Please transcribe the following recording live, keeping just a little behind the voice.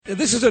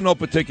this is in no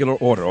particular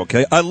order,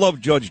 okay? I love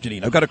Judge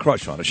Janine. I've got a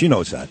crush on her. She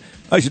knows that.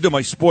 I used to do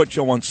my sports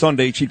show on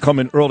Sunday. She'd come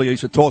in early. I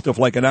used to talk to her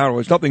for like an hour.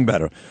 There's nothing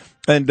better.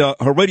 And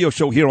her radio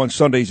show here on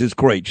Sundays is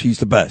great. She's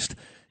the best.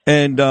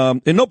 And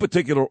in no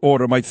particular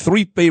order, my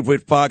three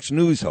favorite Fox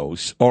News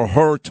hosts are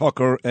her,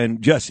 Tucker,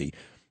 and Jesse.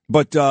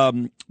 But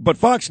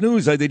Fox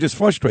News, they just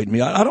frustrate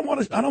me. I don't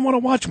want to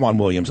watch Juan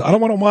Williams. I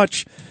don't want to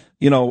watch,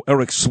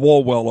 Eric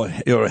Swalwell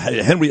or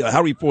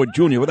Harry Ford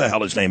Jr., what the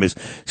hell his name is.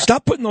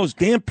 Stop putting those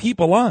damn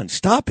people on.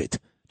 Stop it.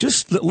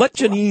 Just let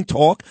Janine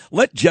talk.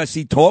 Let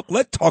Jesse talk.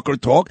 Let Tucker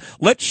talk.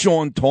 Let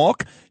Sean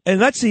talk.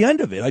 And that's the end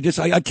of it.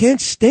 I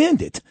can't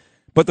stand it.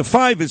 But the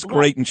five is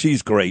great, and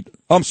she's great.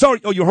 I'm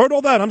sorry. Oh, you heard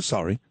all that? I'm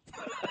sorry.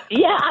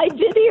 Yeah, I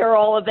did hear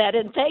all of that,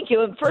 and thank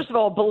you. And first of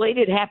all,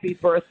 belated happy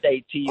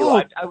birthday to you.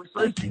 Oh, I was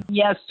listening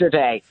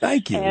yesterday.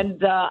 Thank you.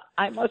 And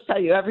I must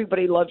tell you,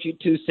 everybody loves you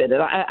too, Sid.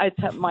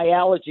 And my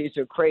allergies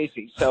are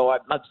crazy, so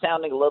I'm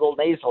sounding a little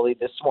nasally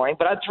this morning,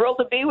 but I'm thrilled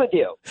to be with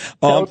you.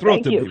 I'm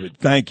thrilled to be with you.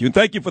 Thank you. And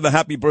thank you for the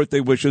happy birthday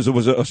wishes. It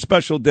was a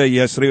special day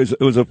yesterday.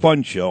 It was a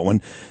fun show.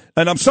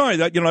 And I'm sorry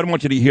that, I don't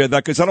want you to hear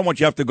that because I don't want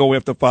you to have to go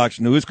after Fox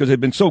News because they've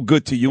been so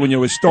good to you and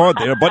you're a star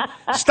there. But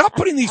stop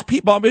putting these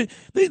people,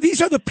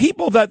 these are the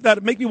people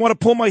that make me want to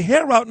pull my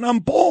hair out and I'm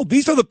bald.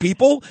 These are the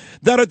people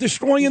that are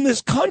destroying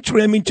this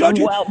country.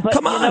 Judge,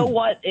 come on. You know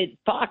what?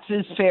 Fox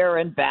is fair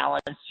and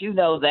balanced. You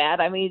know that.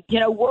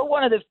 We're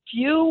one of the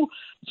few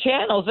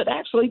channels that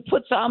actually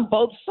puts on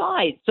both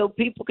sides so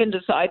people can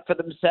decide for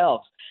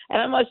themselves.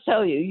 And I must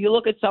tell you, you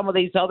look at some of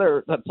these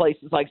other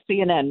places like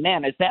CNN,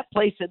 man, is that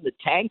place in the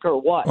tank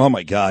or what? Oh,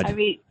 my God.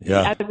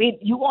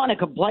 You want to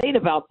complain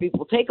about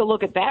people. Take a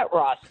look at that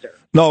roster.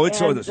 No, it's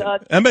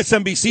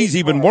MSNBC's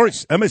even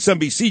worse.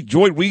 MSNBC,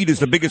 Joy Reid is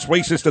the biggest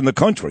racist in the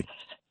country.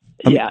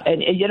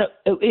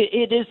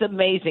 It is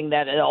amazing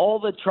that in all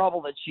the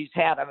trouble that she's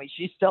had,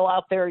 she's still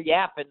out there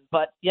yapping.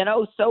 But,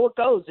 so it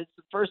goes. It's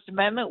the First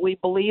Amendment. We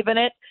believe in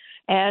it.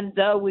 And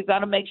we've got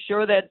to make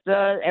sure that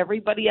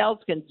everybody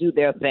else can do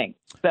their thing.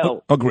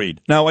 So agreed.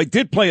 Now, I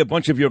did play a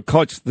bunch of your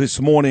cuts this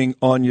morning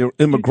on your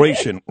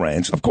immigration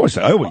rants. Of course,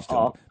 I always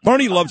do.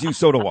 Bernie loves you,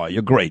 so do I.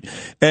 You're great.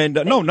 And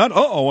no, not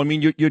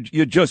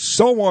you're just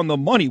so on the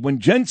money. When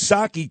Jen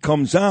Psaki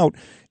comes out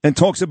and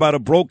talks about a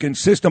broken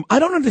system, I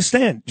don't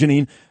understand,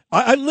 Janine.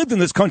 I lived in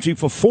this country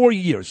for 4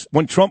 years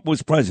when Trump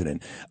was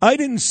president. I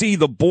didn't see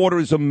the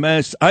borders a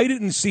mess. I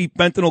didn't see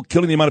fentanyl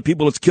killing the amount of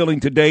people it's killing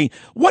today.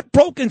 What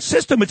broken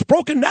system? It's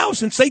broken now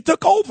since they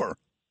took over.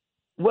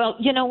 Well,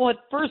 you know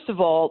what? First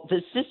of all,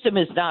 the system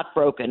is not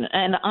broken.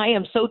 And I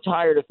am so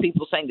tired of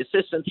people saying the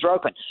system's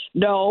broken.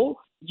 No,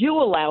 you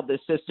allowed the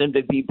system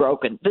to be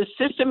broken. The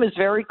system is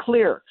very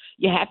clear.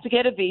 You have to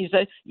get a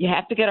visa. You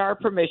have to get our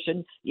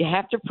permission. You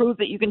have to prove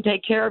that you can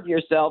take care of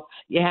yourself.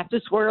 You have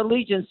to swear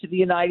allegiance to the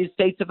United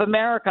States of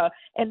America,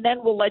 and then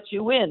we'll let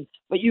you in.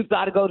 But you've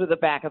got to go to the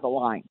back of the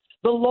line.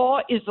 The law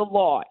is the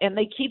law, and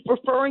they keep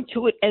referring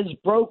to it as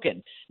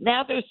broken.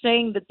 Now they're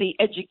saying that the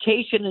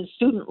education and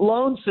student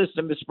loan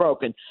system is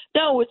broken.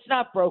 No, it's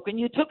not broken.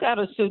 You took out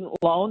a student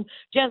loan.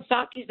 Jen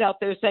Psaki's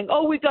out there saying,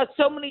 "Oh, we've got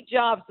so many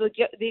jobs.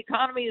 The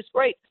economy is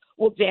great."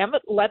 Well, damn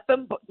it, let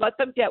them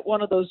get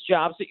one of those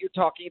jobs that you're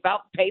talking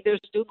about and pay their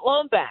student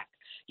loan back.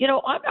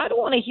 I don't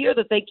want to hear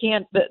that they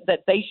can't,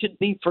 that they should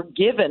be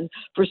forgiven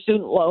for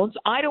student loans.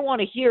 I don't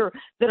want to hear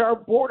that our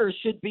borders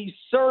should be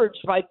surged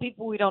by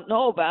people we don't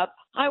know about.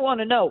 I want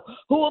to know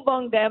who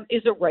among them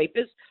is a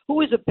rapist, who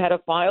is a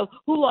pedophile,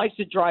 who likes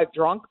to drive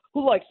drunk,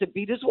 who likes to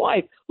beat his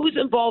wife, who's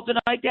involved in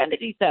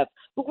identity theft.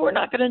 But we're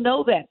not going to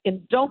know that.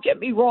 And don't get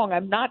me wrong,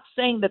 I'm not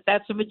saying that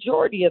that's a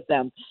majority of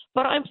them.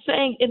 But I'm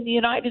saying in the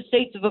United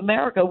States of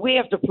America, we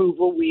have to prove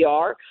who we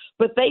are.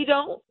 But they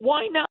don't.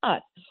 Why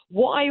not?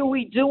 Why are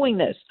we doing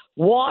this?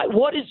 Why?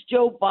 What is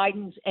Joe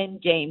Biden's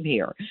end game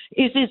here?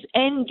 Is his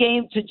end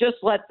game to just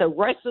let the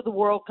rest of the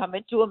world come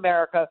into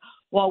America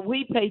while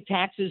we pay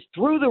taxes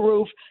through the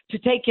roof to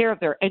take care of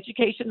their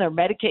education, their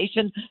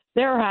medication,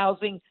 their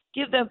housing,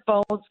 give them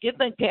phones, give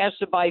them cash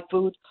to buy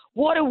food?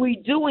 What are we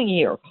doing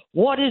here?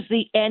 What is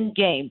the end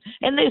game?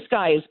 And this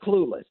guy is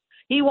clueless.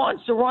 He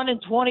wants to run in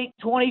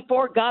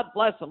 2024. God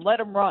bless him. Let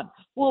him run.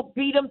 We'll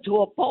beat him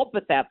to a pulp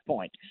at that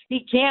point.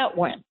 He can't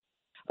win.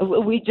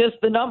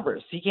 The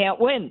numbers. He can't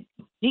win.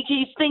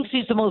 He thinks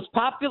he's the most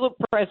popular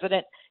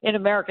president in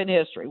American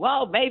history.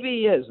 Well,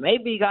 maybe he is.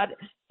 Maybe he got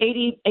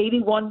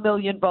 81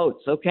 million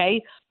votes,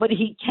 okay? But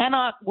he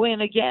cannot win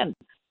again.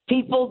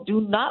 People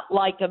do not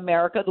like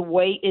America the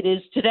way it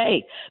is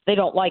today. They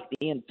don't like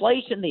the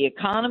inflation, the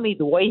economy,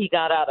 the way he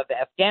got out of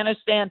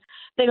Afghanistan.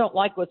 They don't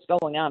like what's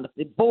going on at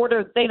the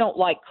border. They don't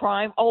like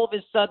crime. All of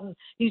a sudden,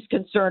 he's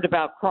concerned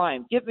about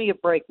crime. Give me a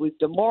break. We've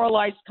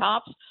demoralized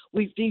cops.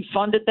 We've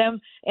defunded them.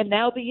 And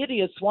now the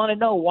idiots want to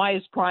know, why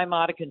is crime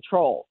out of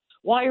control?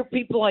 Why are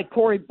people like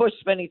Cori Bush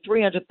spending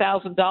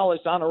 $300,000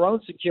 on her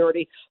own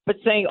security, but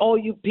saying, "Oh,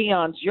 you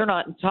peons, you're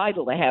not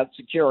entitled to have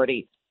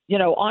security"?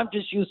 I'm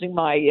just using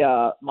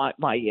my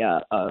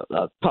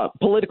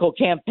political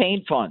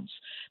campaign funds.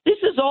 This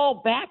is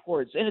all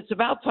backwards, and it's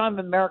about time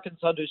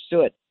Americans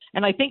understood.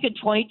 And I think in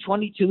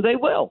 2022 they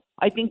will.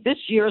 I think this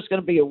year is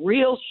going to be a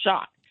real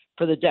shock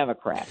for the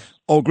Democrats.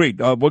 Oh, agreed.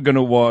 We're going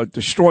to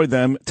destroy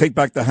them, take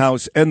back the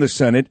House and the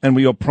Senate, and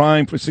we are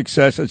primed for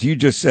success, as you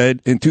just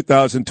said, in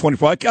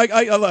 2024.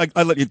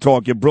 I let you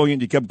talk. You're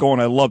brilliant. You kept going.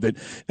 I loved it.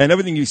 And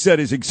everything you said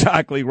is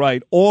exactly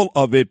right, all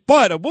of it.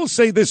 But I will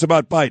say this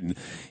about Biden.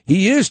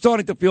 He is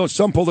starting to feel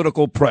some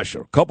political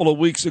pressure. A couple of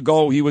weeks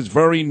ago, he was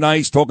very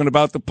nice talking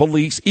about the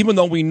police, even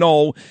though we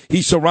know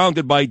he's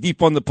surrounded by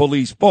defund the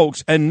police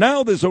folks. And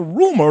now there's a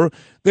rumor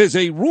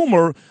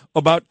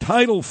about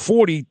Title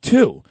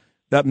 42.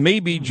 That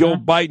maybe Joe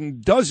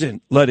Biden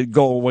doesn't let it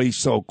go away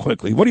so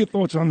quickly. What are your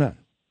thoughts on that?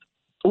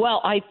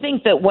 Well, I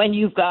think that when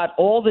you've got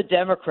all the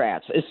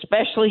Democrats,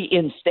 especially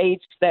in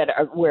states that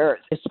are where,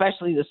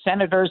 especially the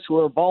senators who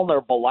are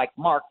vulnerable, like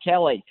Mark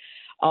Kelly,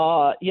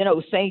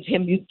 saying to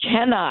him, you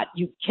cannot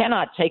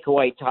take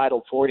away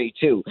Title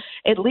 42.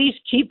 At least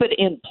keep it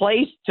in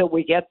place till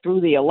we get through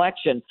the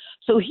election.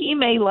 So he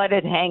may let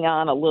it hang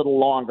on a little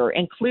longer.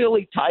 And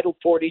clearly, Title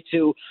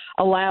 42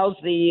 allows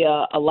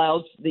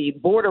the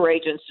border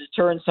agents to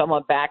turn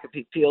someone back if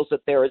he feels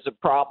that there is a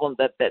problem,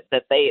 that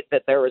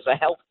there is a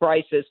health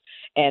crisis,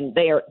 and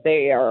they're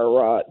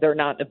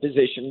not in a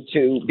position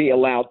to be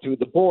allowed through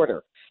the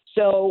border.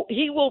 So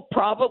he will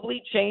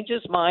probably change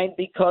his mind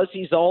because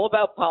he's all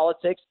about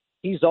politics.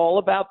 He's all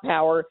about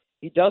power.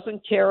 He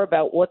doesn't care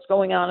about what's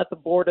going on at the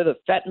border, the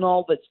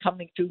fentanyl that's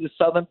coming through the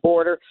southern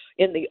border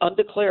in the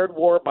undeclared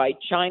war by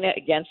China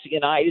against the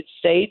United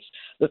States,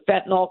 the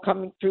fentanyl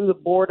coming through the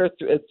border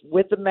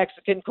with the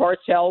Mexican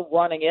cartel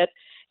running it,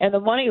 and the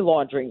money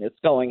laundering that's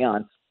going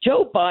on.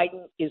 Joe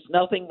Biden is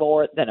nothing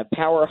more than a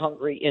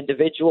power-hungry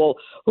individual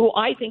who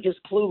I think is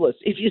clueless.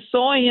 If you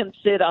saw him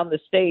sit on the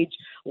stage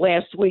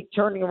last week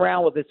turning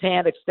around with his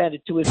hand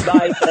extended to his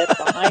side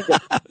behind him,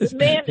 this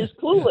man is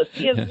clueless.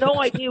 He has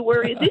no idea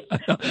where he is.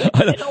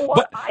 You know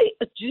what?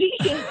 Xi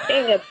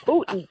Jinping and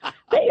Putin,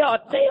 they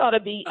ought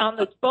to be on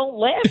the phone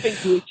laughing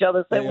to each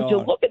other saying, would you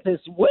look at this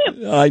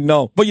wimp? I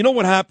know. But you know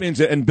what happens,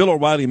 and Bill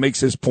O'Reilly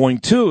makes this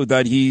point, too,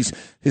 that his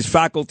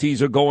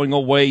faculties are going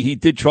away. He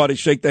did try to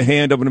shake the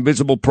hand of an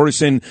invisible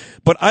person,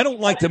 but I don't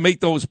like to make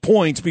those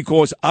points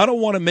because I don't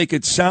want to make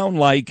it sound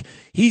like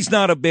he's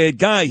not a bad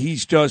guy.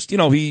 He's just,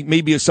 he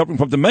maybe is suffering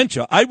from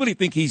dementia. I really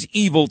think he's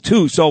evil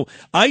too. So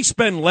I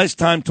spend less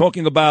time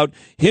talking about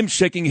him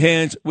shaking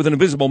hands with an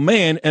invisible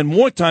man and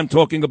more time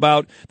talking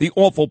about the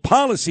awful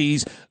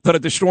policies that are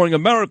destroying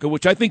America,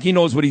 which I think he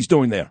knows what he's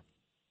doing there.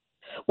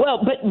 Well,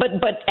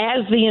 but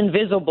as the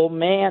invisible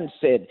man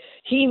said,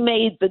 he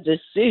made the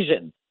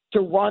decision to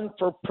run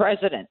for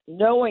president,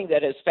 knowing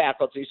that his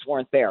faculties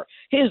weren't there.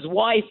 His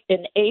wife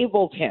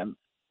enabled him,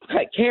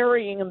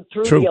 carrying him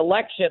through the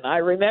election. I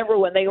remember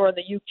when they were in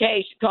the UK,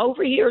 she'd go,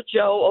 over here,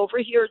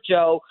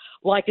 Joe,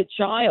 like a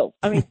child.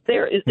 I mean,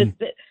 there.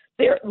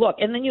 Look,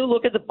 and then you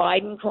look at the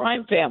Biden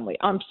crime family.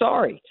 I'm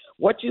sorry.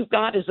 What you've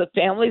got is a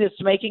family that's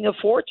making a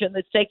fortune,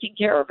 that's taking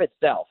care of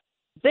itself.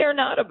 They're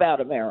not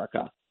about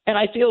America. And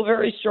I feel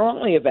very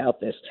strongly about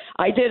this.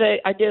 I did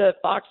a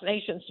Fox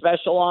Nation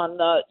special on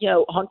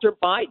Hunter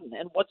Biden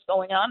and what's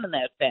going on in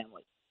that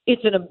family.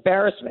 It's an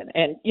embarrassment.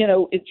 And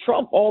in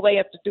Trump, all they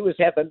have to do is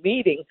have a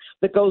meeting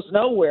that goes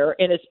nowhere,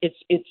 and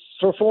it's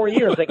for 4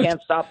 years. They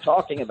can't stop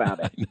talking about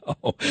it.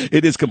 No,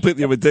 it is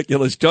completely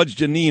ridiculous. Judge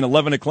Jeanine,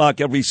 11 o'clock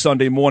every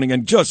Sunday morning,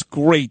 and just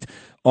great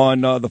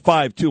on the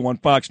 5-2 on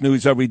Fox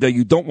News every day.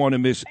 You don't want to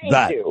miss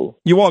that. Thank you.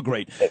 You are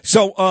great.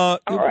 So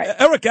right.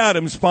 Eric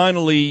Adams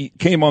finally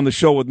came on the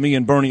show with me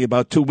and Bernie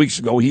about 2 weeks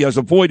ago. He has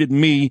avoided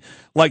me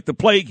like the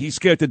plague. He's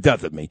scared to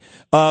death of me.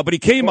 But he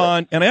came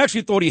on, and I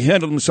actually thought he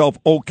handled himself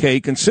okay,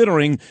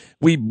 considering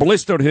we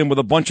blistered him with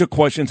a bunch of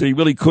questions that he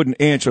really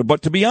couldn't answer.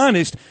 But to be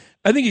honest,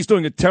 I think he's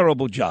doing a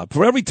terrible job.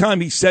 For every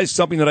time he says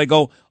something that I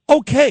go,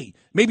 okay,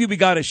 maybe we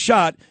got a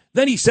shot,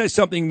 then he says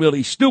something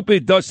really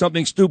stupid, does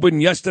something stupid.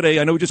 And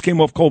yesterday, I know he just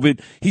came off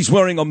COVID, he's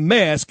wearing a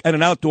mask at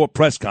an outdoor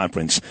press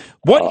conference.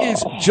 What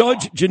is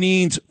Judge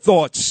Jeanine's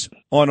thoughts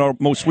on our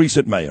most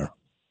recent mayor?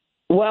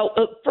 Well,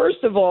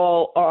 first of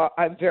all,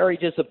 I'm very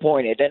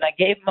disappointed, and I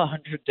gave him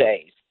 100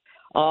 days.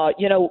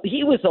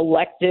 He was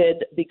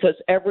elected because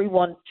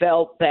everyone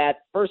felt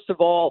that, first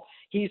of all,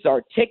 he's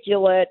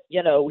articulate. He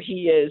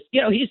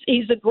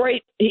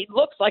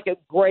looks like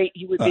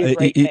he would be a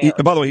great mayor.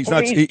 By the way,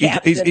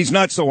 he's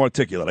not so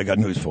articulate. I got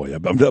news for you.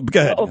 Go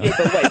ahead.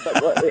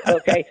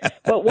 Okay,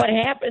 but what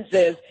happens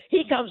is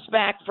he comes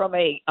back from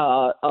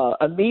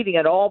a meeting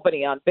at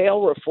Albany on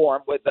bail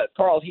reform with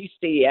Carl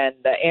Heastie and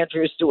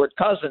Andrea Stewart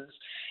Cousins.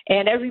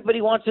 And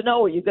everybody wants to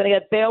know, are you going to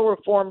get bail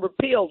reform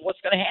repealed?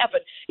 What's going to happen?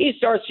 He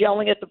starts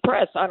yelling at the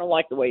press. I don't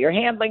like the way you're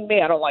handling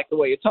me. I don't like the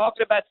way you're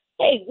talking about.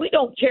 Hey, we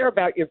don't care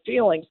about your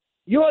feelings.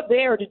 You're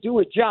there to do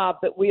a job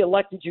that we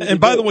elected you to do. And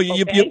by the way,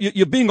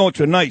 you're being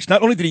ultra nice.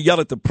 Not only did he yell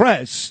at the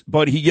press,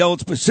 but he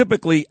yelled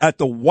specifically at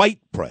the white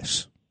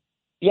press.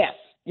 Yes.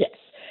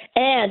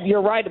 And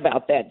you're right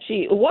about that.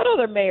 Gee, what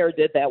other mayor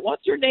did that?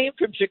 What's her name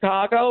from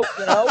Chicago?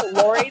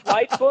 Lori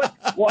Lightfoot?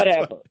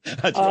 Whatever.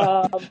 That's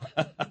right.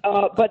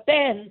 But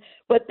then,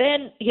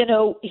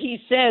 he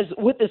says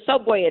with the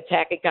subway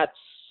attack, it got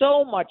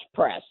so much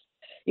press.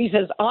 He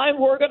says,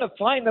 we're going to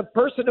find the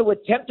person who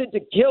attempted to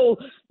kill,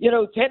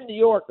 10 New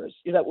Yorkers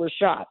that were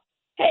shot.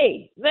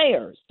 Hey,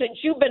 mayor, since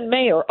you've been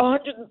mayor,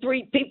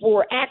 103 people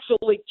were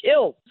actually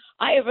killed.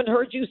 I haven't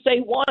heard you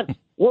say once,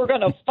 we're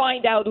going to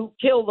find out who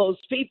killed those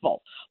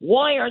people.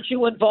 Why aren't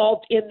you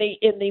involved in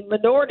the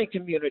minority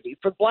community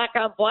for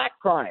black-on-black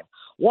crime?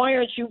 Why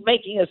aren't you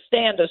making a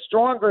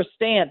stronger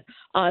stand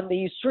on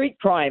the street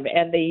crime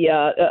and the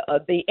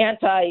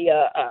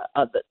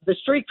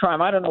street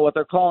crime? I don't know what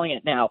they're calling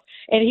it now.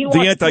 And he wants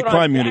the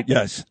anti-crime unit,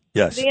 yes.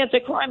 The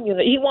anti-crime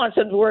unit. He wants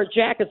them to wear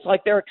jackets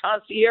like they're a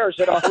concierge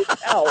at a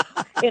hotel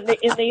in the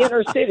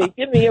inner city.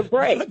 Give me a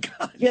break,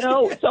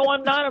 So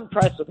I'm not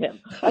impressed with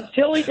him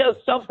until he does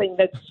something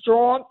that's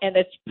strong and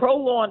it's pro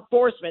law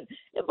enforcement.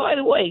 And by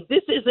the way,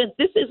 this isn't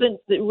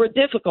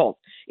difficult.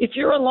 If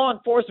you're in law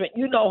enforcement,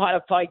 you know how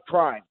to fight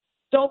crime.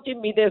 Don't give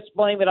me this,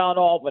 blame it on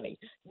Albany.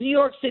 New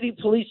York City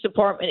Police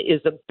Department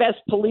is the best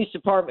police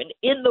department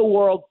in the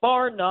world,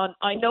 bar none.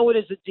 I know it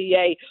as a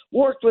DA,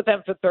 worked with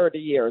them for 30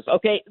 years,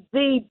 okay?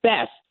 The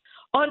best.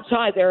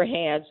 Untie their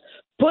hands,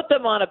 put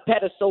them on a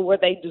pedestal where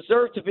they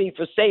deserve to be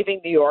for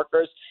saving New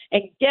Yorkers,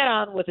 and get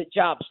on with the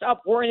job.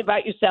 Stop worrying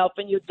about yourself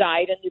and your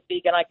diet and your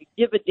vegan. I could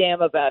give a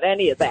damn about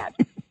any of that.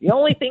 The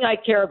only thing I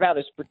care about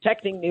is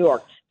protecting New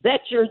York.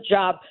 That's your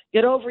job.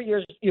 Get over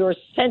your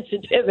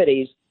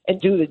sensitivities and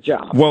do the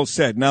job. Well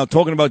said. Now,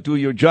 talking about do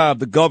your job,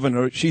 the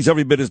governor, she's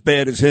every bit as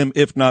bad as him,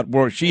 if not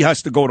worse. She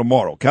has to go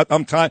tomorrow.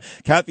 I'm tired.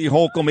 Kathy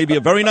Hochul may be a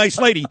very nice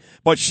lady,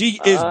 but she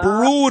is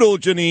brutal,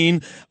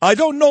 Janine. I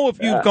don't know if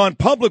you've gone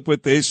public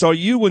with this. Are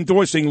you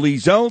endorsing Lee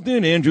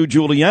Zeldin, Andrew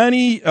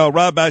Giuliani,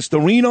 Rob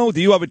Astorino?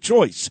 Do you have a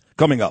choice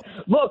coming up?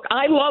 Look,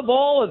 I love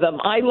all of them.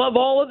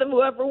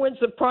 Whoever wins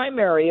the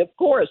primary, of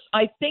course.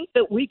 I think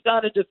that we've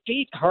got to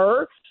defeat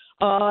her,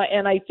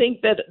 and I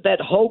think that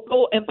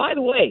Hochul, and by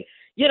the way,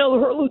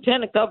 her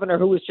lieutenant governor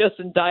who was just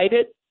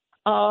indicted,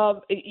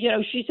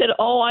 she said,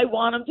 I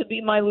want him to be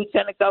my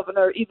lieutenant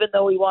governor even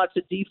though he wants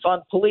to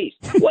defund police.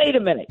 Wait a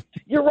minute.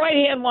 Your right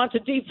hand wants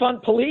to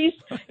defund police?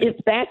 If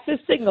that's the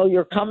signal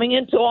you're coming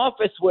into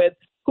office with,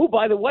 who,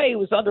 by the way,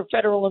 was under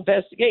federal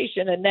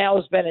investigation and now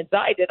has been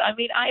indicted, I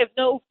mean, I have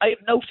no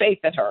faith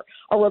in her.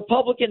 A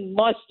Republican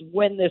must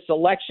win this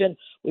election.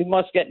 We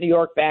must get New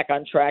York back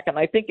on track, and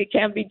I think it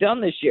can be done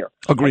this year.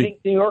 Agreed. I think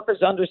New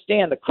Yorkers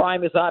understand the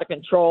crime is out of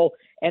control.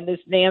 And this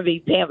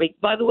namby-pamby,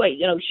 by the way,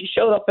 she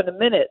showed up in a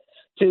minute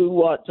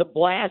to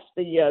blast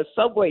the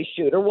subway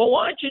shooter. Well,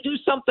 why don't you do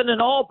something in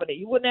Albany?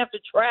 You wouldn't have to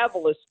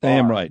travel as far.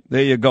 Damn right.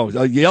 There you go.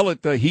 Yell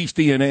at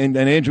Heastie and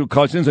Andrew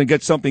Cousins and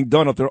get something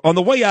done up there. On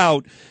the way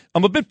out,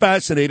 I'm a bit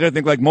fascinated, I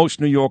think like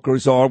most New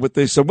Yorkers are, with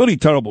this really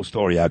terrible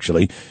story,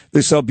 actually.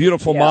 This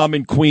beautiful mom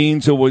in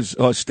Queens who was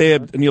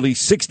stabbed nearly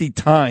 60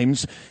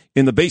 times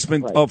in the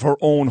basement of her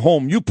own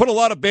home. You put a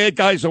lot of bad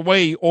guys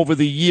away over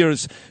the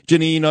years,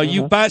 Janine. Are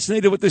you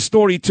fascinated with this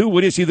story, too?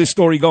 Where do you see this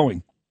story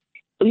going?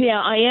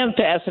 Yeah, I am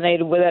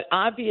fascinated with it.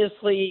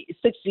 Obviously,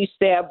 60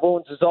 stab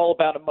wounds is all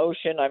about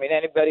emotion. I mean,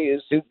 anybody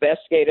who's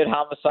investigated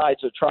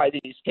homicides or tried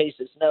these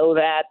cases know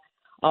that.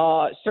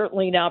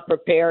 Certainly not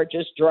prepared,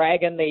 just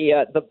dragging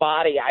the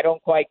body. I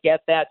don't quite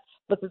get that.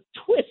 But the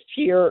twist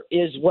here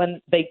is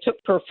when they took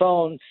her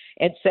phone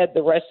and said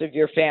the rest of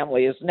your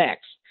family is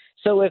next.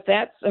 So if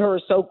that's her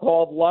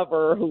so-called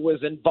lover who was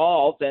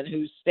involved and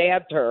who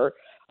stabbed her,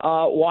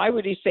 why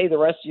would he say the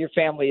rest of your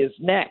family is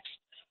next?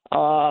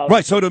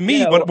 Right. So to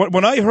me,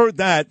 when I heard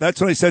that, that's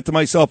when I said to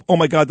myself, oh,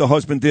 my God, the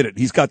husband did it.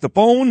 He's got the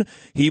phone.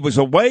 He was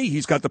away.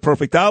 He's got the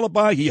perfect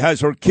alibi. He has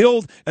her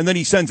killed. And then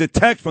he sends a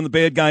text from the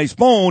bad guy's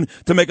phone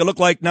to make it look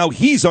like now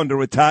he's under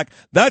attack.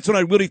 That's when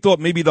I really thought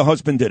maybe the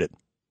husband did it.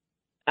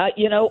 I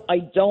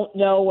don't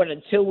know, and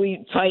until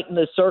we tighten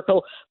the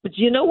circle. But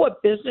do you know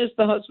what business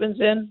the husband's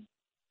in?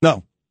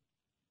 No.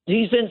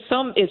 He's in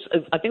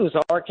I think it was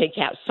RK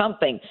Cap,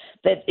 something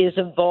that is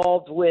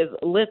involved with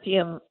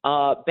lithium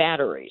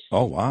batteries.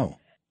 Oh, wow.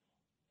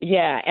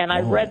 Yeah, and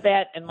I read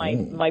that, and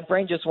my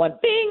brain just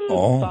went, bing,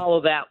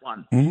 follow that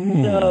one.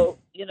 So,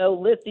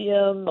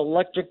 lithium,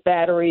 electric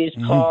batteries,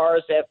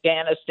 cars,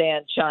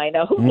 Afghanistan,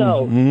 China, who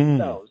knows? Who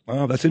knows?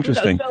 Wow, that's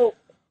interesting. So,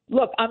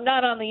 look, I'm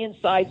not on the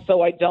inside,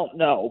 so I don't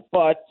know.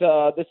 But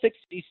the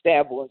 60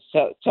 stab wounds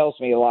tells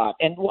me a lot.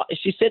 And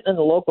she's sitting in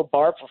the local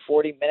bar for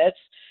 40 minutes.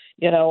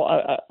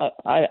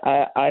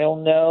 I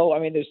don't know. I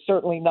mean, there's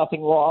certainly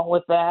nothing wrong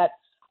with that.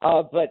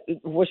 But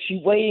was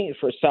she waiting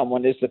for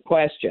someone is the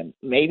question.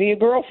 Maybe a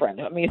girlfriend.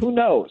 I mean, who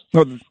knows?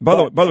 No, by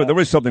the way, there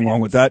is something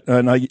wrong with that.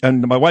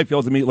 And my wife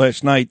yelled at me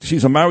last night.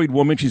 She's a married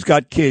woman. She's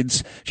got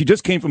kids. She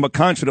just came from a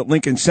concert at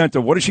Lincoln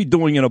Center. What is she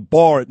doing in a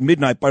bar at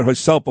midnight by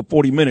herself for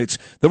 40 minutes?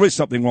 There is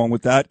something wrong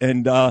with that.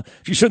 And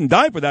she shouldn't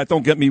die for that,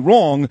 don't get me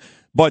wrong.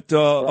 But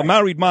a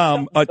married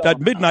mom at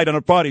midnight on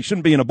a Friday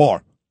shouldn't be in a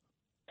bar.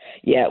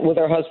 Yeah, with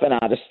her husband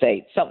out of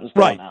state. Something's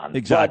going on. Right,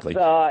 exactly.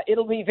 But,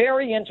 it'll be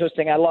very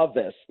interesting. I love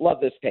this.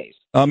 Love this case.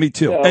 Me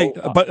too.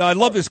 But I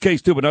love this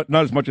case too, but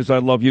not as much as I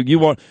love you.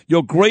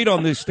 You're great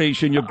on this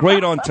station. You're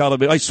great on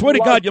television. I swear to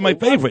God, you're my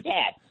favorite.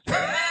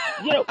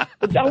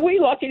 Are we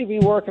lucky to be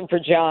working for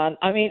John?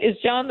 I mean, is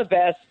John the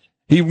best?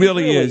 He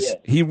really is.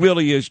 He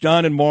really is.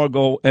 John and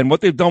Margot, and what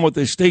they've done with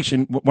this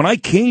station. When I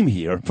came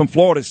here from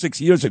Florida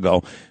 6 years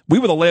ago, we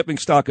were the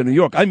laughingstock of New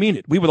York. I mean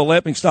it. We were the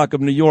laughingstock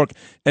of New York,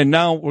 and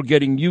now we're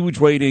getting huge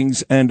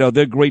ratings, and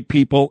they're great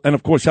people. And,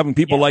 of course, having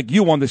people like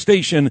you on the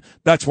station,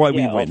 that's why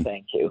we win.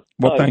 Thank you.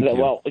 Well, thank you.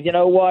 Well, you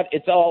know what?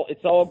 It's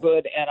all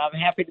good, and I'm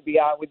happy to be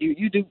on with you.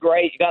 You do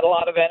great. You got a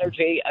lot of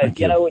energy, and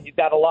you've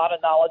got a lot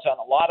of knowledge on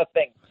a lot of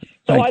things.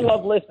 So I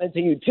love listening to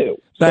you, too.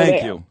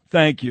 Thank you.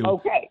 Thank you.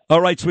 Okay.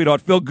 All right,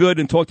 sweetheart. Feel good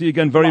and talk to you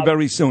again very,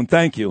 very soon.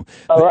 Thank you.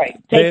 All right.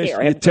 Take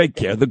care. Take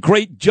care. The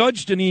great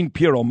Judge Jeanine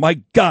Pirro.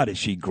 My God, is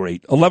she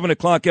great. 11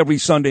 o'clock every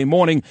Sunday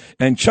morning.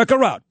 And check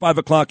her out. 5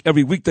 o'clock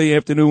every weekday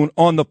afternoon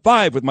on The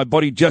Five with my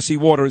buddy Jesse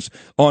Waters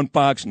on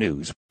Fox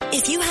News.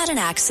 If you had an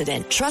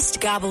accident, trust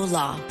Gabo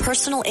Law,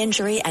 personal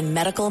injury and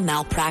medical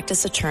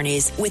malpractice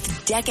attorneys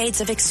with decades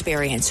of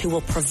experience who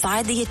will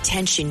provide the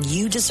attention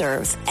you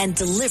deserve and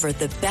deliver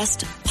the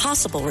best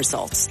possible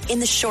results in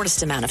the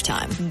shortest amount of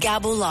time.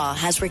 Gabo Law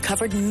has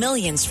recovered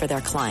millions for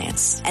their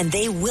clients, and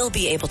they will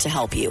be able to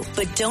help you.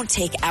 But don't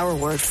take our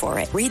word for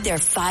it. Read their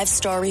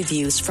 5-star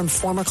reviews from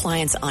former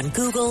clients on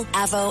Google,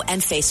 Avo,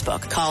 and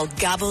Facebook. Call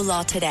Gabo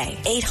Law today,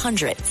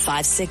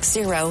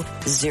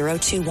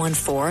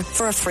 800-560-0214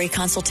 for a free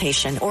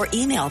consultation, or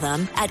email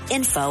them at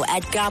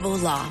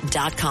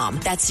info@gabolaw.com.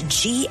 That's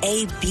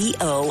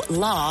GABO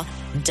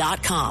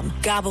law.com.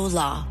 Gabo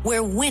Law,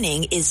 where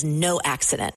winning is no accident.